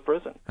something for the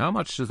present. How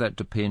much does that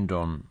depend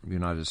on the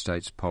United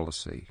States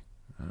policy?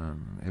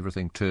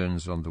 Everything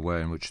turns on the way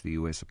in which the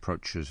U.S.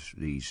 approaches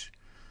these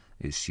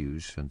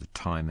issues and the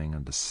timing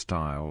and the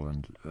style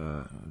and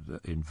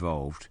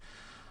involved.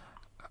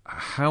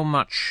 How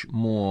much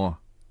more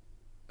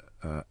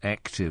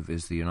active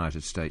is the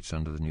United States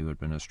under the new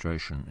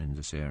administration in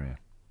this area?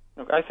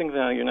 Look, I think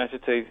the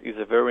United States is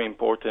a very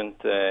important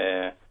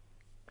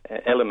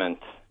element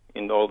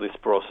in all this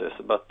process.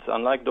 But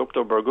unlike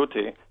Dr.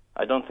 Barghouti,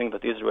 I don't think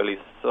that Israel is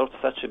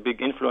such a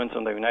big influence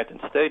on the United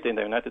States, and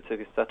the United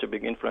States is such a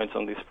big influence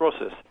on this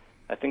process.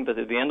 I think that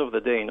at the end of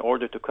the day, in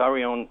order to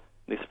carry on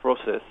this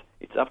process,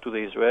 it's up to the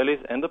Israelis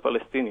and the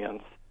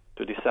Palestinians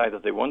to decide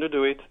that they want to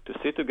do it, to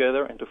sit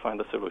together and to find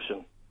a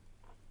solution.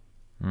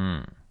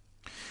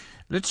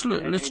 Let's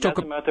it talk.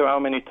 Doesn't matter how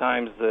many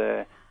times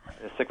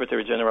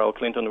Secretary General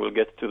Clinton will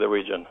get to the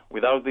region.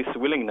 Without this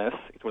willingness,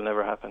 it will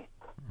never happen.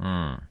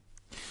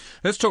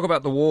 Let's talk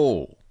about the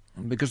wall,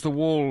 because the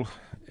wall,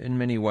 in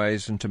many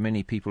ways, and to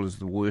many people, is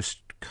the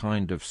worst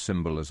kind of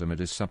symbolism. It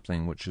is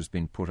something which has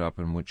been put up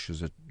and which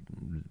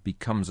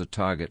becomes a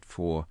target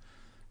for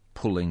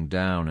pulling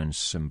down in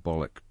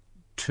symbolic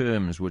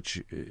terms,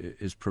 which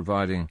is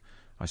providing,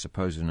 I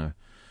suppose, in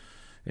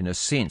a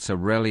sense, a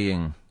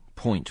rallying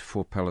point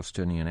for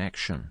Palestinian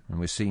action. And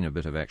we're seeing a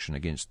bit of action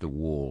against the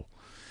wall.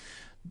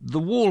 The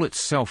wall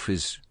itself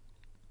is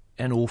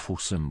an awful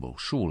symbol,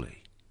 surely.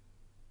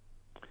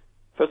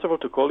 First of all,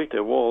 to call it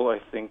a wall, I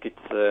think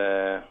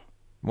it's...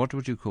 what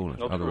would you call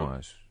it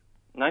otherwise?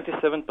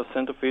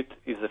 97% of it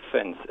is a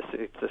fence.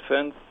 It's a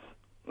fence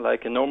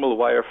like a normal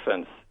wire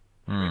fence.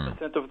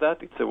 3% of that,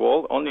 it's a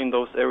wall, only in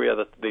those areas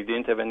that they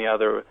didn't have any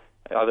other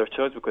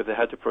choice because they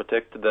had to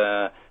protect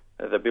the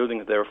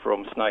buildings there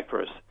from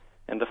snipers.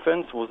 And the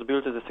fence was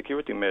built as a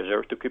security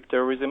measure to keep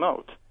terrorism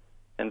out.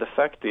 And the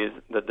fact is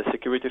that the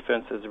security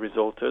fence has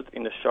resulted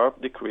in a sharp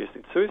decrease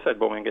in suicide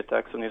bombing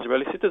attacks on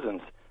Israeli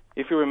citizens.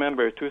 If you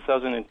remember,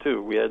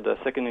 2002, we had the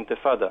Second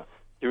Intifada.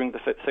 During the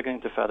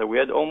Second Intifada, we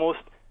had almost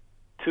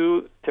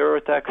 2 terror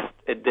attacks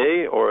a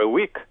day or a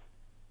week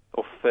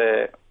of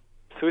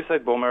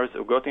suicide bombers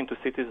who got into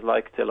cities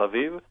like Tel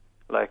Aviv,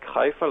 like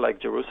Haifa,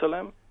 like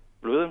Jerusalem,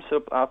 blew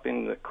themselves up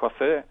in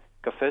cafe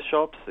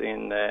shops,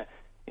 in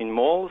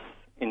malls,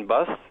 in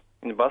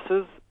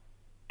buses,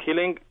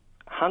 killing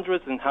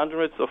hundreds and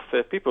hundreds of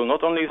people,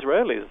 not only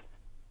Israelis,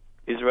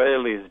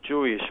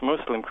 Jewish,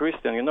 Muslim,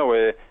 Christian.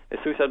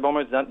 A suicide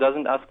bomber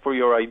doesn't ask for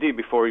your ID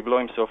before he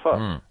blows himself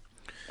up.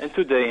 And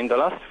today, in the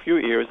last few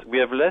years, we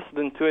have less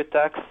than 2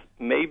 attacks,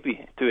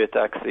 maybe 2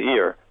 attacks a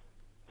year.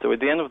 So at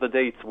the end of the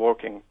day, it's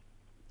working.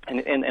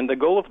 And the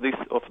goal of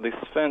this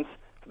fence,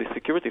 this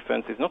security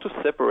fence, is not to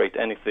separate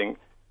anything,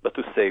 but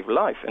to save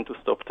life and to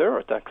stop terror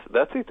attacks.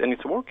 That's it, and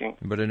it's working.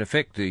 But in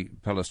effect, the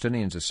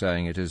Palestinians are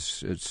saying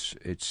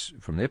it's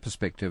from their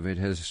perspective, it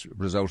has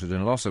resulted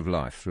in loss of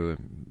life through a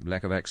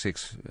lack of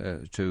access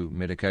to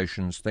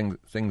medications,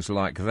 things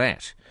like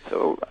that.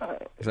 So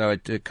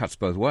it cuts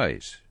both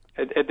ways.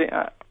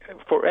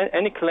 For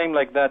any claim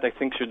like that, I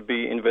think should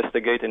be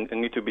investigated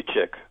and need to be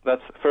checked.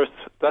 That's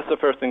the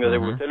first thing that I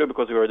will tell you,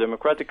 because we are a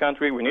democratic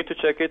country. We need to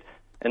check it.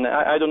 And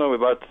I don't know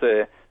about...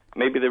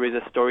 maybe there is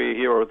a story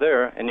here or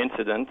there, an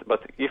incident,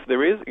 but if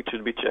there is, it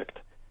should be checked.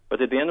 But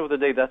at the end of the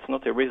day, that's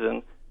not a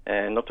reason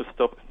not to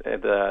stop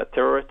the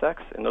terror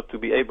attacks and not to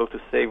be able to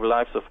save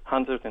lives of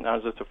hundreds and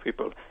hundreds of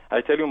people. I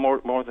tell you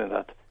more than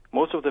that.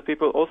 Most of the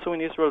people also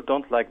in Israel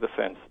don't like the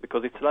fence,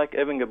 because it's like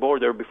having a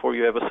border before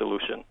you have a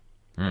solution.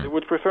 They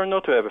would prefer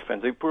not to have a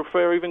fence. They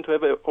prefer even to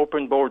have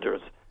open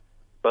borders.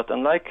 But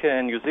unlike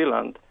New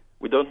Zealand,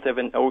 we don't have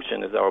an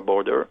ocean as our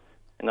border.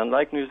 And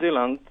unlike New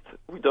Zealand,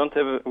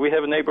 we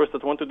have neighbors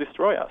that want to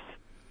destroy us.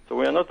 So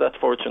we are not that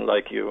fortunate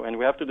like you, and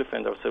we have to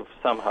defend ourselves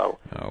somehow.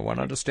 One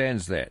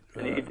understands that.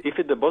 If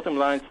at the bottom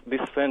line this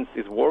fence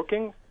is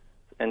working,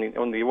 and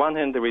on the one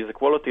hand there is a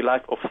quality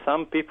life of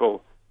some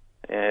people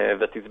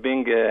that is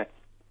being,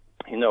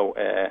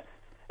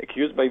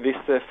 accused by this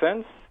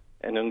fence,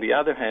 and on the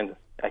other hand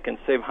I can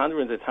save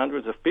hundreds and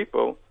hundreds of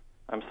people,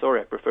 I'm sorry,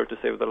 I prefer to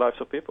save the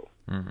lives of people.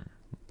 Mm.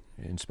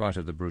 In spite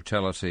of the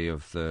brutality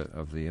of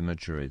the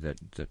imagery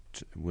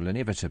that will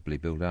inevitably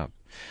build up.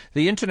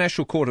 The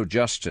International Court of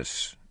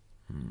Justice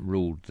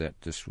ruled that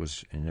this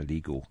was an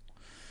illegal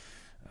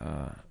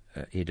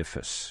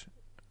edifice,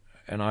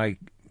 and I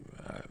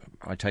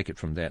take it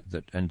from that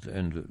and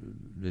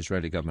the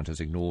Israeli government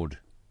has ignored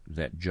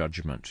that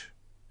judgment.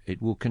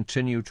 It will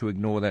continue to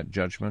ignore that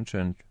judgment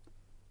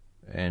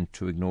and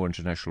to ignore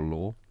international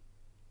law.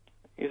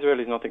 Israel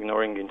is not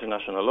ignoring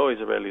international law.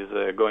 Israel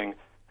is going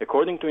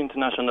according to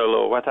international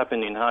law. What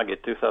happened in Hague in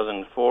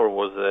 2004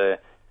 was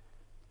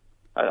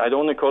I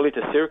don't want to call it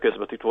a circus,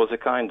 but it was a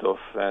kind of,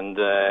 and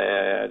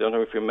I don't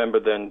know if you remember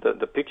then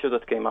the picture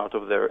that came out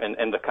of there,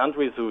 and the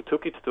countries who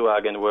took it to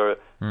Hague and were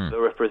the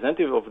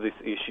representative of this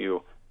issue.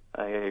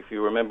 If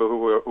you remember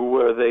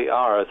who they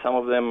are, some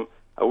of them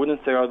I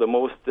wouldn't say are the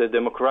most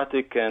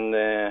democratic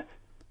and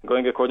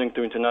going according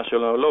to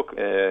international law.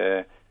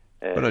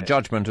 But a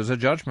judgment is a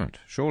judgment,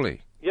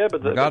 surely. Yeah,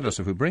 but regardless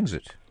of who brings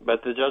it.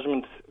 But the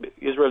judgment,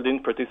 Israel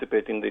didn't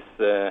participate in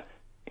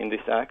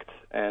this act,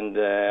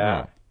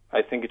 and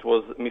I think it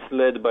was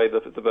misled by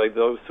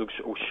those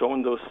who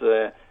shown those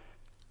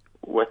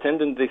who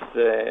attended this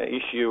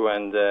issue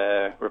and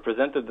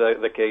represented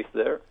the case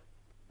there.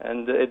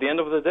 And at the end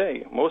of the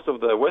day, most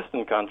of the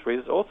Western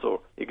countries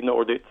also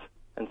ignored it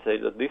and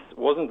said that this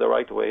wasn't the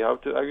right way how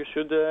you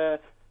should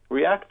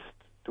react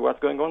to what's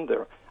going on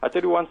there. I'll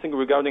tell you one thing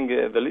regarding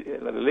the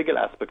legal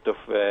aspect of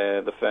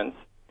the fence.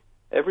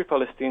 Every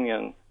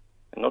Palestinian,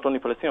 and not only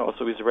Palestinian,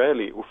 also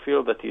Israeli, who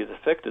feel that he is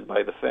affected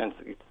by the fence,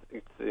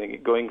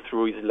 it's going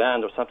through his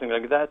land or something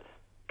like that,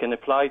 can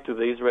apply to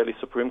the Israeli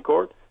Supreme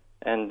Court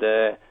and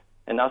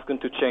ask them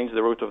to change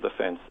the route of the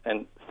fence.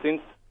 And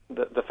since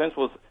the fence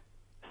was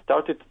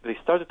they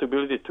started to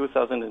build it in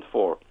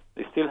 2004.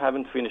 They still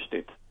haven't finished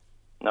it.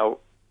 Now,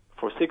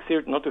 for 6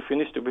 years not to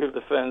finish to build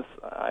the fence,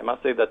 I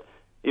must say that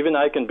even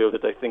I can build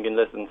it, I think, in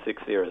less than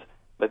 6 years.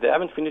 But they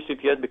haven't finished it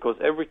yet because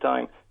every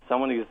time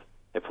someone is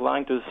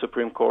applying to the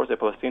Supreme Court, a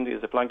Palestinian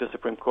is applying to the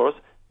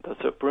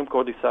Supreme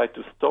Court decides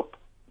to stop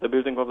the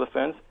building of the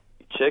fence.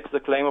 It checks the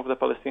claim of the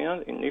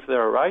Palestinians, and if they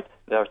are right,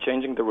 they are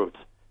changing the routes.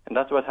 And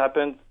that's what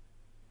happened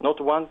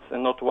not once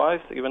and not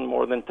twice, even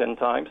more than 10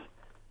 times.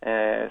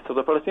 So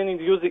the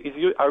Palestinians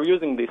are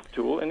using this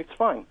tool, and it's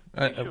fine.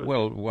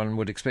 Well, one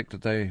would expect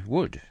that they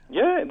would.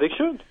 Yeah, they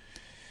should.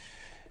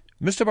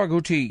 Mr.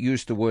 Barghouti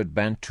used the word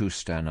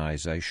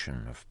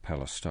Bantustanization of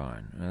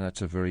Palestine. Now,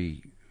 that's a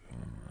very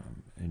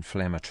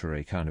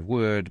inflammatory kind of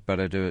word, but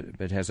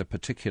it has a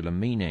particular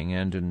meaning,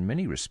 and in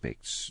many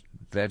respects,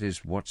 that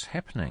is what's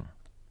happening.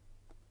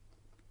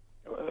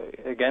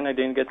 Again, I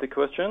didn't get the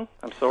question.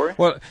 I'm sorry.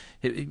 Well,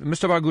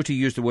 Mr. Barghouti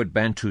used the word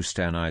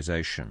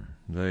Bantustanization,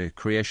 the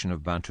creation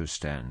of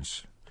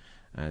Bantustans,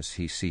 as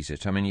he sees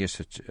it. I mean, yes,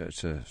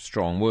 it's a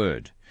strong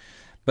word,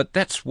 but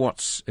that's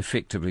what's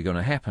effectively going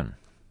to happen.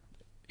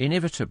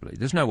 Inevitably.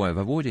 There's no way of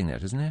avoiding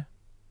that, isn't there?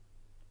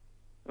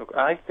 Look,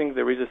 I think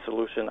there is a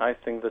solution. I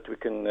think that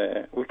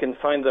we can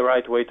find the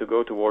right way to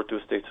go toward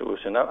two-state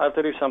solution. I'll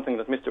tell you something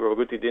that Mr.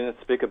 Barghouti didn't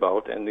speak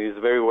about and is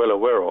very well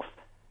aware of,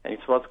 and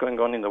it's what's going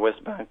on in the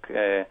West Bank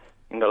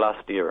in the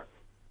last year.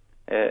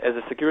 As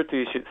the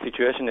security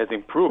situation has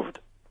improved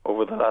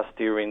over the last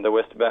year in the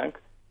West Bank,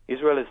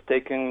 Israel has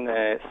taken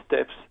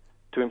steps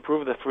to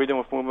improve the freedom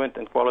of movement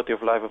and quality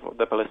of life of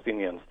the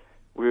Palestinians.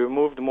 We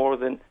removed more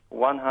than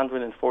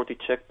 140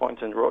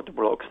 checkpoints and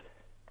roadblocks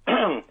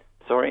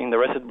in the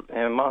recent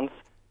months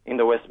in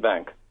the West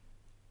Bank.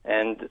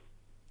 And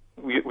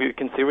we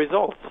can see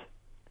results.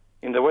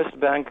 In the West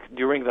Bank,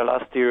 during the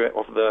last year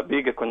of the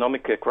big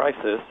economic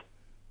crisis,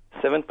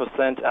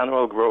 7%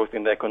 annual growth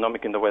in the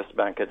economic in the West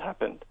Bank had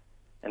happened.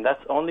 And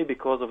that's only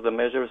because of the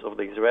measures of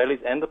the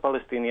Israelis and the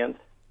Palestinians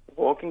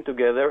working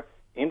together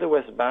in the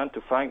West Bank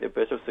to find a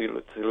better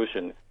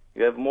solution.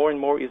 You have more and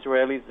more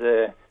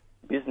Israelis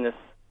business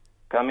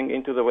coming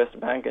into the West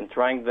Bank and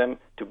trying them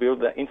to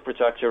build the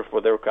infrastructure for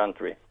their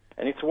country.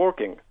 And it's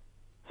working.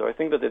 So I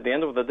think that at the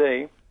end of the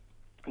day,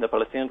 the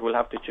Palestinians will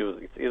have to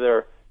choose. It's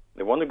either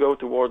they want to go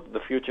toward the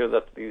future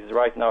that is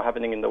right now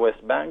happening in the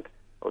West Bank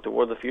or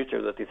toward the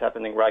future that is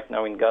happening right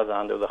now in Gaza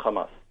under the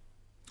Hamas.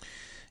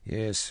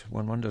 Yes,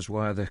 one wonders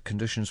why the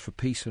conditions for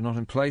peace are not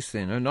in place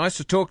then. Nice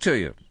to talk to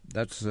you.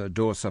 That's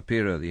Dor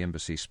Sapira, the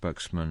embassy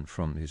spokesman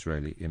from the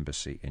Israeli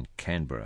embassy in Canberra.